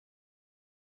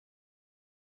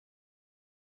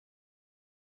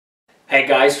Hey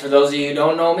guys, for those of you who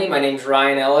don't know me, my name's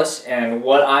Ryan Ellis, and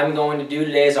what I'm going to do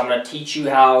today is I'm going to teach you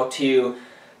how to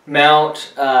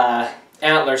mount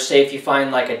antlers. Say if you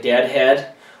find like a dead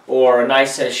head or a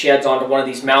nice set of sheds onto one of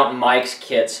these mountain mics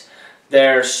kits.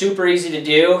 They're super easy to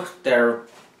do. They're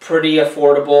pretty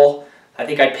affordable. I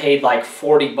think I paid like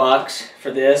 40 bucks for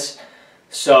this.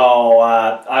 So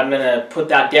I'm going to put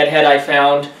that dead head I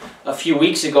found a few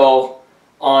weeks ago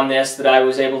on this that I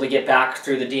was able to get back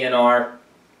through the DNR.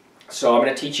 So I'm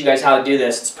going to teach you guys how to do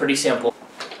this. It's pretty simple.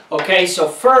 Okay, so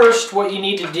first what you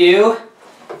need to do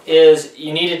is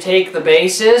you need to take the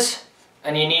bases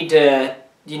and you need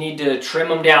to trim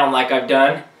them down like I've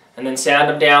done, and then sand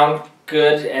them down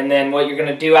good. And then what you're going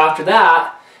to do after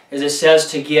that is it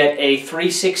says to get a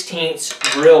 3/16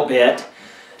 drill bit.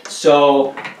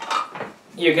 So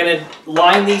you're going to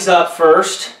line these up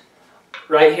first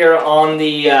right here on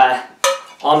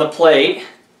the plate.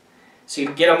 So you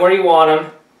can get them where you want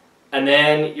them. And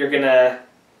then you're going to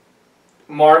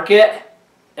mark it,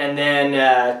 and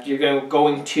then you're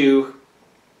going to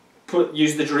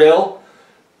use the drill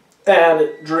and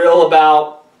drill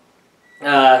about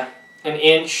an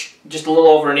inch, just a little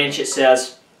over an inch it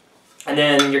says. And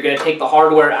then you're going to take the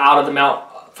hardware out of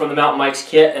from the mountain mics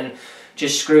kit and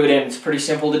just screw it in. It's pretty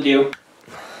simple to do.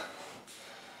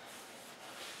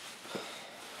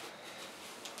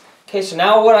 Okay, so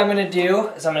now what I'm going to do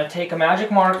is I'm going to take a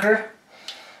magic marker.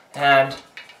 And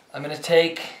I'm going to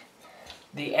take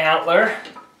the antler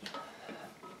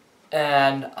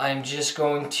and I'm just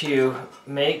going to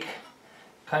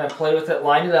kind of play with it,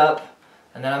 line it up,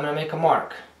 and then I'm going to make a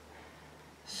mark.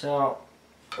 So,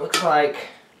 looks like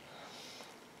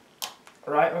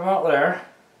right about there.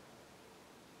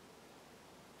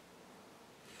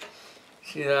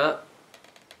 See that?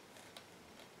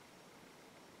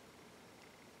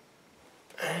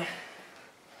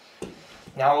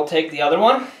 Now we'll take the other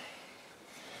one.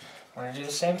 We're going to do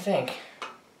the same thing.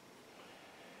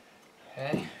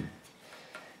 Okay.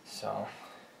 So.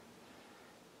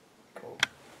 Cool.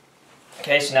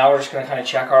 Okay, so now we're just going to kind of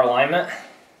check our alignment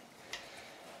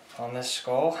on this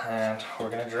skull, and we're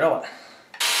going to drill it.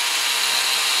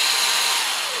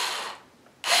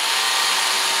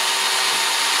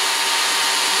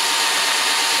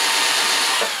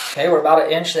 Okay, we're about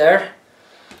an inch there.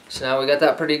 So now we got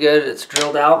that pretty good. It's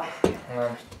drilled out.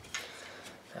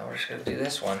 Now we're just going to do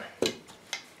this one.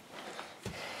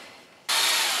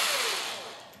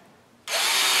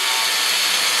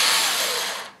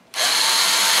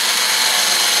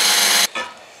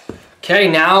 Okay,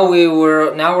 now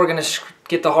we're going to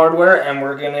get the hardware and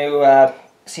we're going to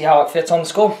see how it fits on the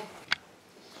skull.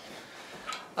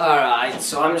 Alright,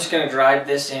 so I'm just going to drive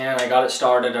this in. I got it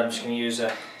started. I'm just going to use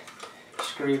a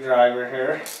screwdriver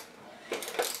here.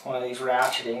 One of these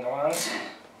ratcheting ones.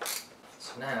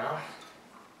 So now,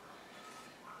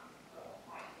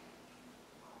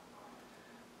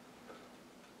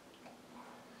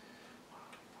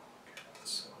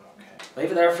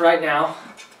 leave it there for right now.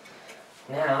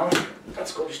 Now,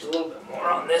 let's go just a little bit more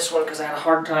on this one because I had a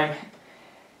hard time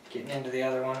getting into the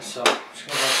other one. So I'm just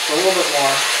going to go just a little bit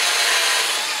more.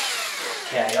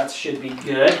 Okay, that should be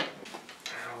good.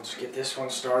 I'll just get this one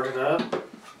started up.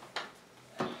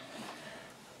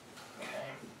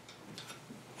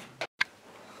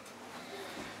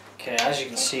 Okay, as you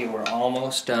can see, we're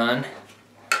almost done.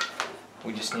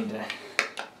 We just need to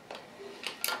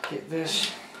get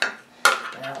this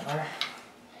antler.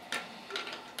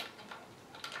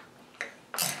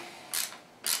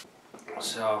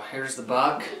 So here's the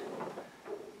buck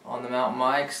on the mountain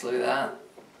mics. Look at that.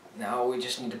 Now we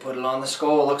just need to put it on the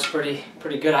skull. It looks pretty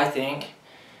good, I think.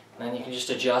 And then you can just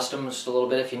adjust them just a little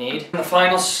bit if you need. The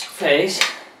final phase.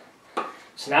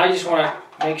 So now you just want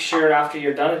to make sure after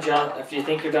you're done if you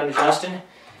think you're done adjusting,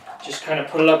 just kind of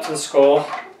put it up to the skull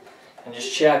and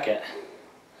just check it.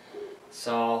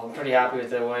 So I'm pretty happy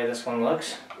with the way this one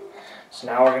looks. So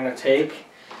now we're going to take,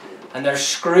 and there's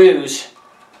screws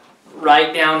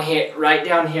right down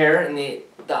here in the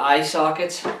eye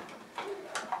sockets.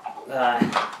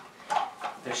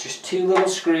 There's just two little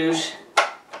screws,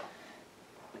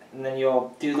 and then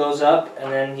you'll do those up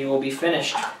and then you will be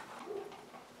finished.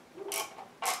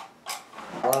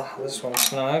 This one's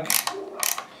snug.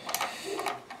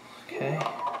 Okay.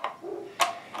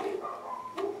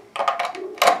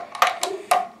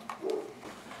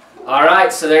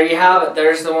 Alright, so there you have it.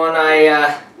 There's the one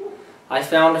I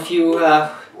found a few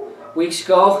weeks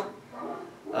ago.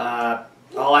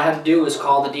 All I had to do was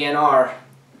call the DNR,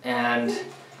 and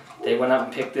they went up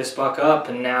and picked this buck up,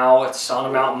 and now it's on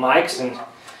the mountain mics, and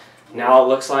now it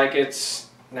looks like it's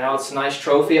a nice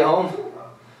trophy at home.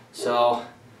 So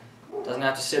doesn't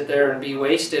have to sit there and be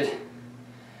wasted.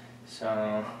 So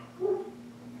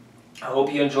I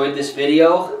hope you enjoyed this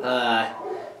video,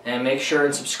 and make sure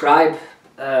and subscribe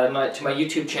to my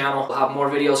YouTube channel. We'll have more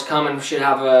videos coming. We should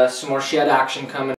have some more shed action coming.